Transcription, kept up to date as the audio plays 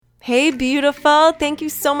Hey, beautiful. Thank you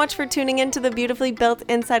so much for tuning in to the Beautifully Built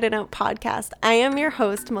Inside and Out podcast. I am your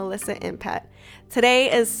host, Melissa Impet. Today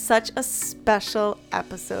is such a special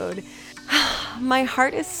episode. My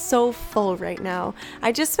heart is so full right now.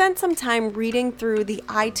 I just spent some time reading through the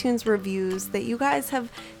iTunes reviews that you guys have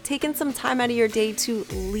taken some time out of your day to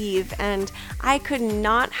leave, and I could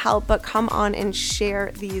not help but come on and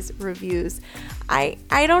share these reviews. I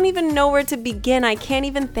don't even know where to begin. I can't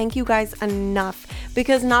even thank you guys enough,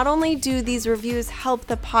 because not only do these reviews help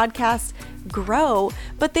the podcast grow,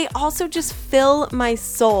 but they also just fill my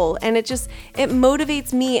soul, and it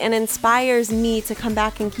motivates me and inspires me to come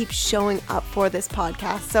back and keep showing up for this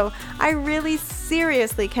podcast. So I really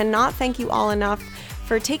seriously cannot thank you all enough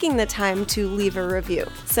for taking the time to leave a review.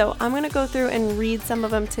 So I'm going to go through and read some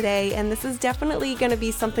of them today, and this is definitely going to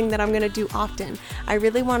be something that I'm going to do often. I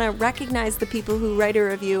really want to recognize the people who write a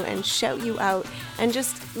review and shout you out and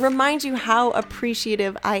just remind you how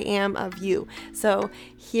appreciative I am of you. So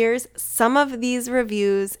here's some of these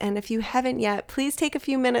reviews, and if you haven't yet, please take a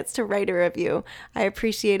few minutes to write a review. I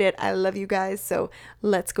appreciate it. I love you guys. So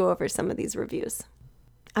let's go over some of these reviews.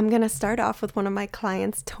 I'm going to start off with one of my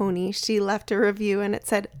clients, Tony. She left a review and it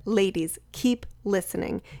said, "Ladies, keep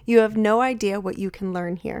listening. You have no idea what you can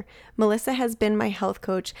learn here. Melissa has been my health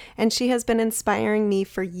coach and she has been inspiring me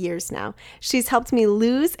for years now. She's helped me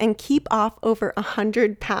lose and keep off over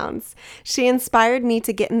 100 pounds. She inspired me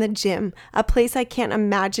to get in the gym, a place I can't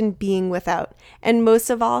imagine being without. And most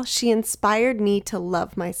of all, she inspired me to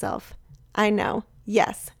love myself. I know,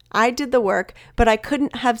 yes, I did the work, but I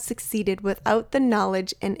couldn't have succeeded without the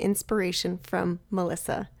knowledge and inspiration from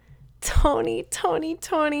Melissa." Tony,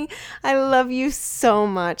 I love you so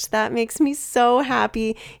much. That makes me so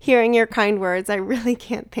happy hearing your kind words. I really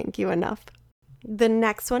can't thank you enough. The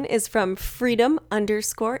next one is from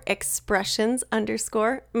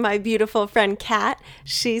freedom_expressions_. My beautiful friend Kat.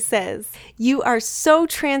 She says, "You are so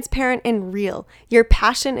transparent and real. Your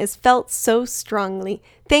passion is felt so strongly.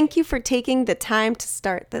 Thank you for taking the time to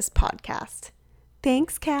start this podcast."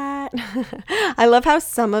 Thanks, Kat. I love how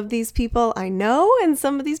some of these people I know and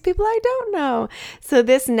some of these people I don't know. So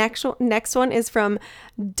this next one is from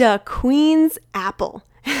Da Queen's Apple.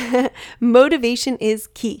 "Motivation is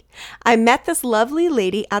key. I met this lovely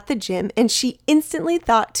lady at the gym and she instantly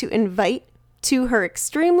thought to invite to her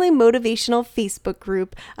extremely motivational Facebook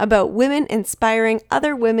group about women inspiring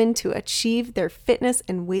other women to achieve their fitness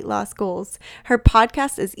and weight loss goals. Her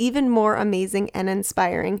podcast is even more amazing and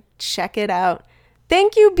inspiring. Check it out."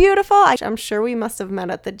 Thank you, beautiful. I'm sure we must have met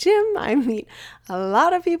at the gym. I meet a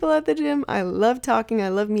lot of people at the gym. I love talking. I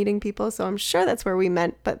love meeting people. So I'm sure that's where we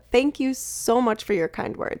met. But thank you so much for your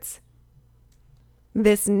kind words.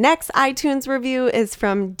 This next iTunes review is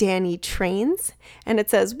from Danny Trains, and it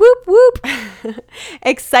says, "Whoop, whoop."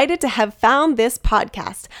 "Excited to have found this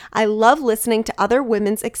podcast. I love listening to other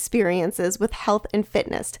women's experiences with health and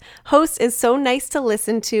fitness. Host is so nice to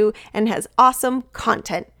listen to and has awesome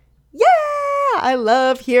content." Yeah, I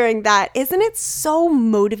love hearing that. Isn't it so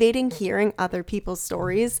motivating hearing other people's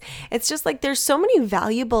stories? It's just like there's so many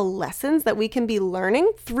valuable lessons that we can be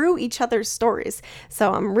learning through each other's stories.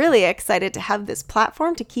 So I'm really excited to have this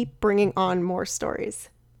platform to keep bringing on more stories.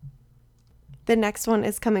 The next one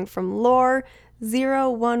is coming from Lore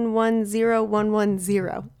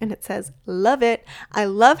 01101110, and it says, "Love it. I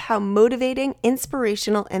love how motivating,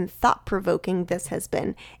 inspirational, and thought-provoking this has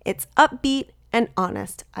been. It's upbeat and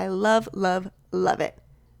honest. I love, love, love it."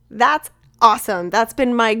 That's awesome. That's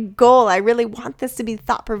been my goal. I really want this to be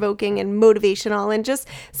thought-provoking and motivational and just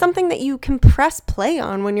something that you can press play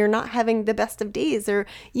on when you're not having the best of days or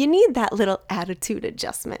you need that little attitude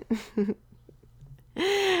adjustment.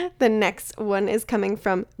 The next one is coming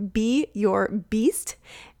from Be Your Beast,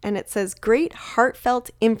 and it says, "Great heartfelt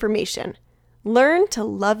information. Learn to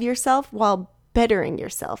love yourself while bettering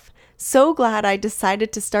yourself. So glad I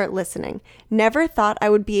decided to start listening. Never thought I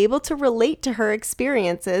would be able to relate to her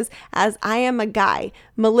experiences as I am a guy.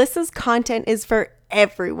 Melissa's content is for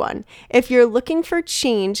everyone. If you're looking for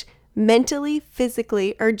change mentally,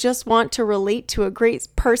 physically, or just want to relate to a great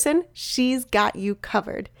person, she's got you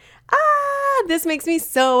covered." This makes me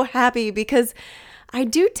so happy because I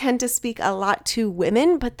do tend to speak a lot to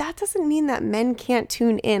women, but that doesn't mean that men can't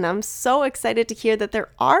tune in. I'm so excited to hear that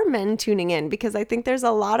there are men tuning in because I think there's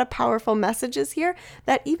a lot of powerful messages here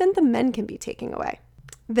that even the men can be taking away.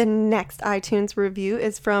 The next iTunes review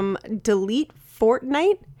is from Delete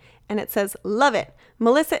Fortnite, and it says, "Love it.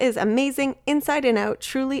 Melissa is amazing, inside and out,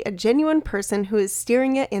 truly a genuine person who is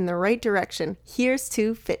steering it in the right direction. Here's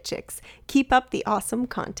to Fit Chicks. Keep up the awesome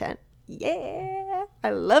content." Yeah. I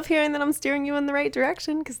love hearing that I'm steering you in the right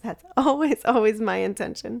direction because that's always my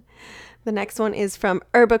intention. The next one is from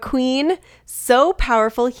Herba Queen. So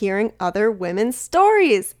powerful hearing other women's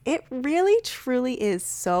stories. It really, truly is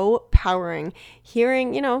so powering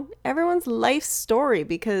hearing, everyone's life story,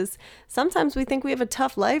 because sometimes we think we have a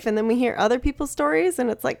tough life and then we hear other people's stories and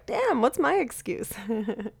it's like, damn, what's my excuse?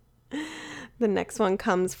 The next one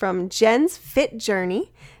comes from Jen's Fit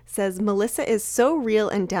Journey. Says, Melissa is so real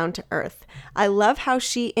and down to earth. I love how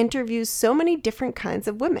she interviews so many different kinds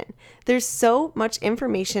of women. There's so much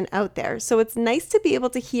information out there, so it's nice to be able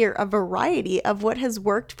to hear a variety of what has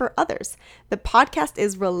worked for others. The podcast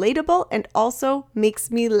is relatable and also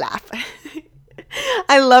makes me laugh.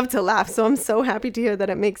 I love to laugh, so I'm so happy to hear that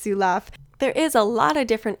it makes you laugh. There is a lot of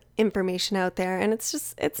different information out there, and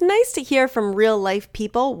it's nice to hear from real life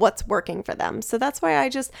people what's working for them. So that's why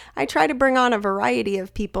I try to bring on a variety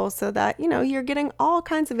of people so that, you're getting all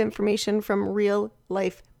kinds of information from real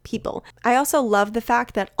life people. I also love the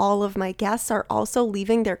fact that all of my guests are also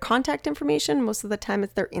leaving their contact information. Most of the time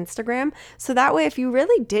it's their Instagram. So that way, if you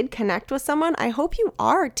really did connect with someone, I hope you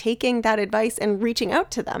are taking that advice and reaching out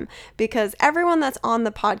to them, because everyone that's on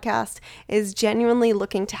the podcast is genuinely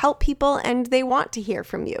looking to help people and they want to hear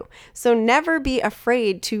from you. So never be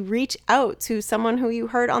afraid to reach out to someone who you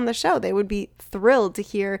heard on the show. They would be thrilled to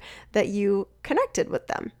hear that you connected with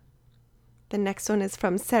them. The next one is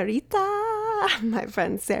from Sarita. My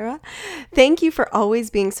friend Sarah. Thank you for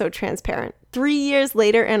always being so transparent. 3 years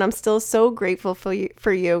later, and I'm still so grateful for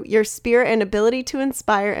you, your spirit and ability to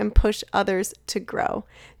inspire and push others to grow.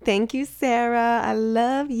 Thank you, Sarah. I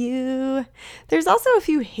love you. There's also a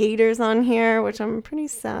few haters on here, which I'm pretty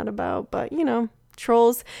sad about, but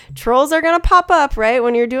trolls are going to pop up, right?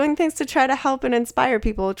 When you're doing things to try to help and inspire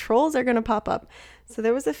people, trolls are going to pop up. So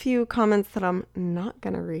there was a few comments that I'm not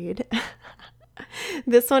going to read.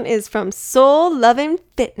 This one is from Soul Loving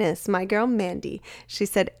Fitness, my girl Mandy. She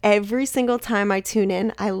said, every single time I tune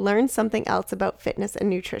in, I learn something else about fitness and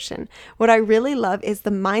nutrition. What I really love is the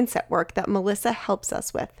mindset work that Melissa helps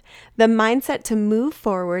us with. The mindset to move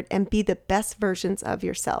forward and be the best versions of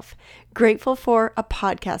yourself. Grateful for a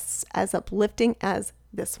podcast as uplifting as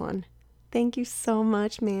this one. Thank you so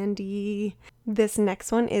much, Mandy. This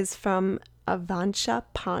next one is from Avansha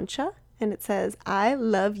Pancha. And it says, I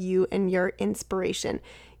love you and your inspiration.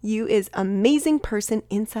 You is amazing person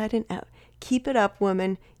inside and out. Keep it up,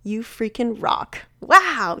 woman. You freaking rock.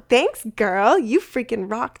 Wow. Thanks, girl. You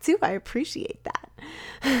freaking rock too. I appreciate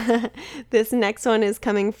that. This next one is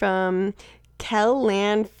coming from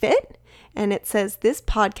Kellan Fit. And it says, this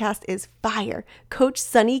podcast is fire. Coach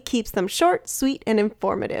Sunny keeps them short, sweet, and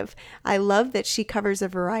informative. I love that she covers a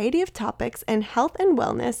variety of topics and health and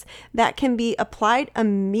wellness that can be applied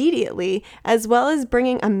immediately, as well as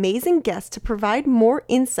bringing amazing guests to provide more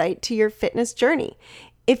insight to your fitness journey.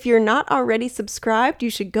 If you're not already subscribed, you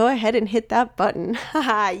should go ahead and hit that button.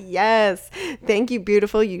 Yes. Thank you,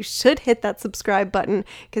 beautiful. You should hit that subscribe button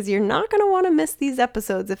because you're not going to want to miss these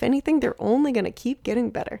episodes. If anything, they're only going to keep getting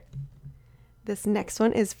better. This next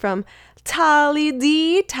one is from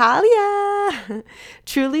Talia.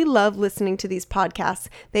 Truly love listening to these podcasts.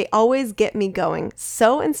 They always get me going.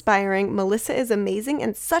 So inspiring. Melissa is amazing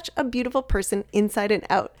and such a beautiful person inside and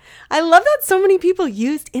out. I love that so many people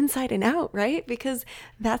used inside and out, right? Because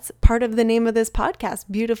that's part of the name of this podcast,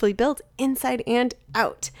 Beautifully Built, inside and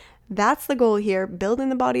out. That's the goal here, building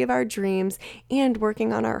the body of our dreams and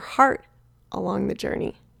working on our heart along the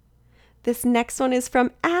journey. This next one is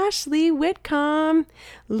from Ashley Whitcomb.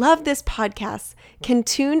 Love this podcast. Can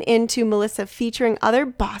tune into Melissa featuring other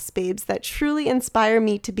boss babes that truly inspire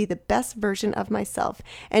me to be the best version of myself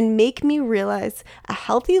and make me realize a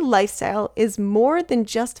healthy lifestyle is more than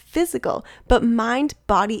just physical, but mind,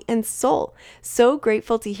 body, and soul. So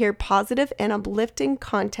grateful to hear positive and uplifting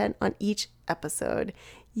content on each episode.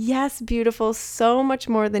 Yes, beautiful, so much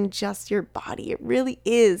more than just your body. It really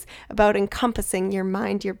is about encompassing your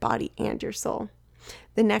mind, your body, and your soul.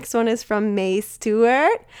 The next one is from May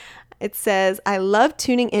Stewart. It says, I love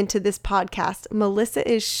tuning into this podcast.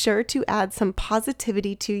 Melissa is sure to add some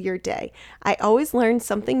positivity to your day. I always learn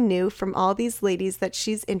something new from all these ladies that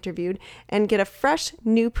she's interviewed and get a fresh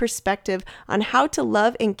new perspective on how to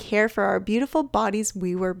love and care for our beautiful bodies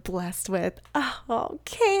we were blessed with. Oh,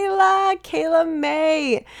 Kayla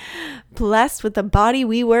May. Blessed with the body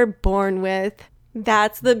we were born with.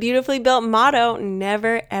 That's the Beautifully Built motto.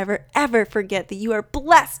 Never, ever, ever forget that you are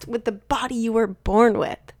blessed with the body you were born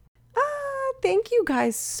with. Thank you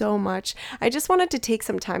guys so much. I just wanted to take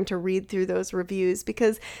some time to read through those reviews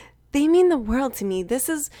because they mean the world to me. This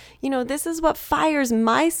is what fires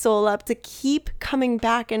my soul up to keep coming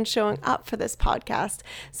back and showing up for this podcast.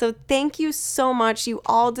 So thank you so much. You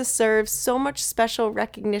all deserve so much special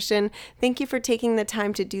recognition. Thank you for taking the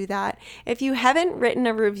time to do that. If you haven't written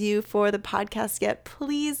a review for the podcast yet,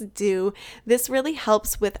 please do. This really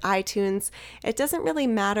helps with iTunes. It doesn't really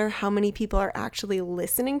matter how many people are actually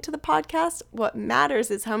listening to the podcast. What matters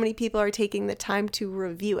is how many people are taking the time to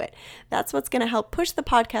review it. That's what's going to help push the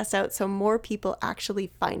podcast out so more people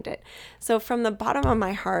actually find it. So from the bottom of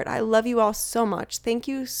my heart, I love you all so much. Thank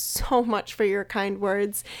you so much for your kind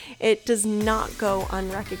words. It does not go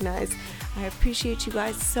unrecognized. I appreciate you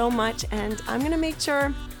guys so much, and I'm going to make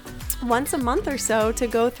sure once a month or so to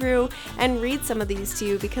go through and read some of these to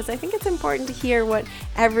you, because I think it's important to hear what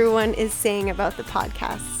everyone is saying about the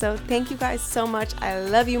podcast. So thank you guys so much. I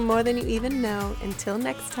love you more than you even know. Until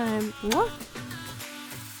next time. Mwah.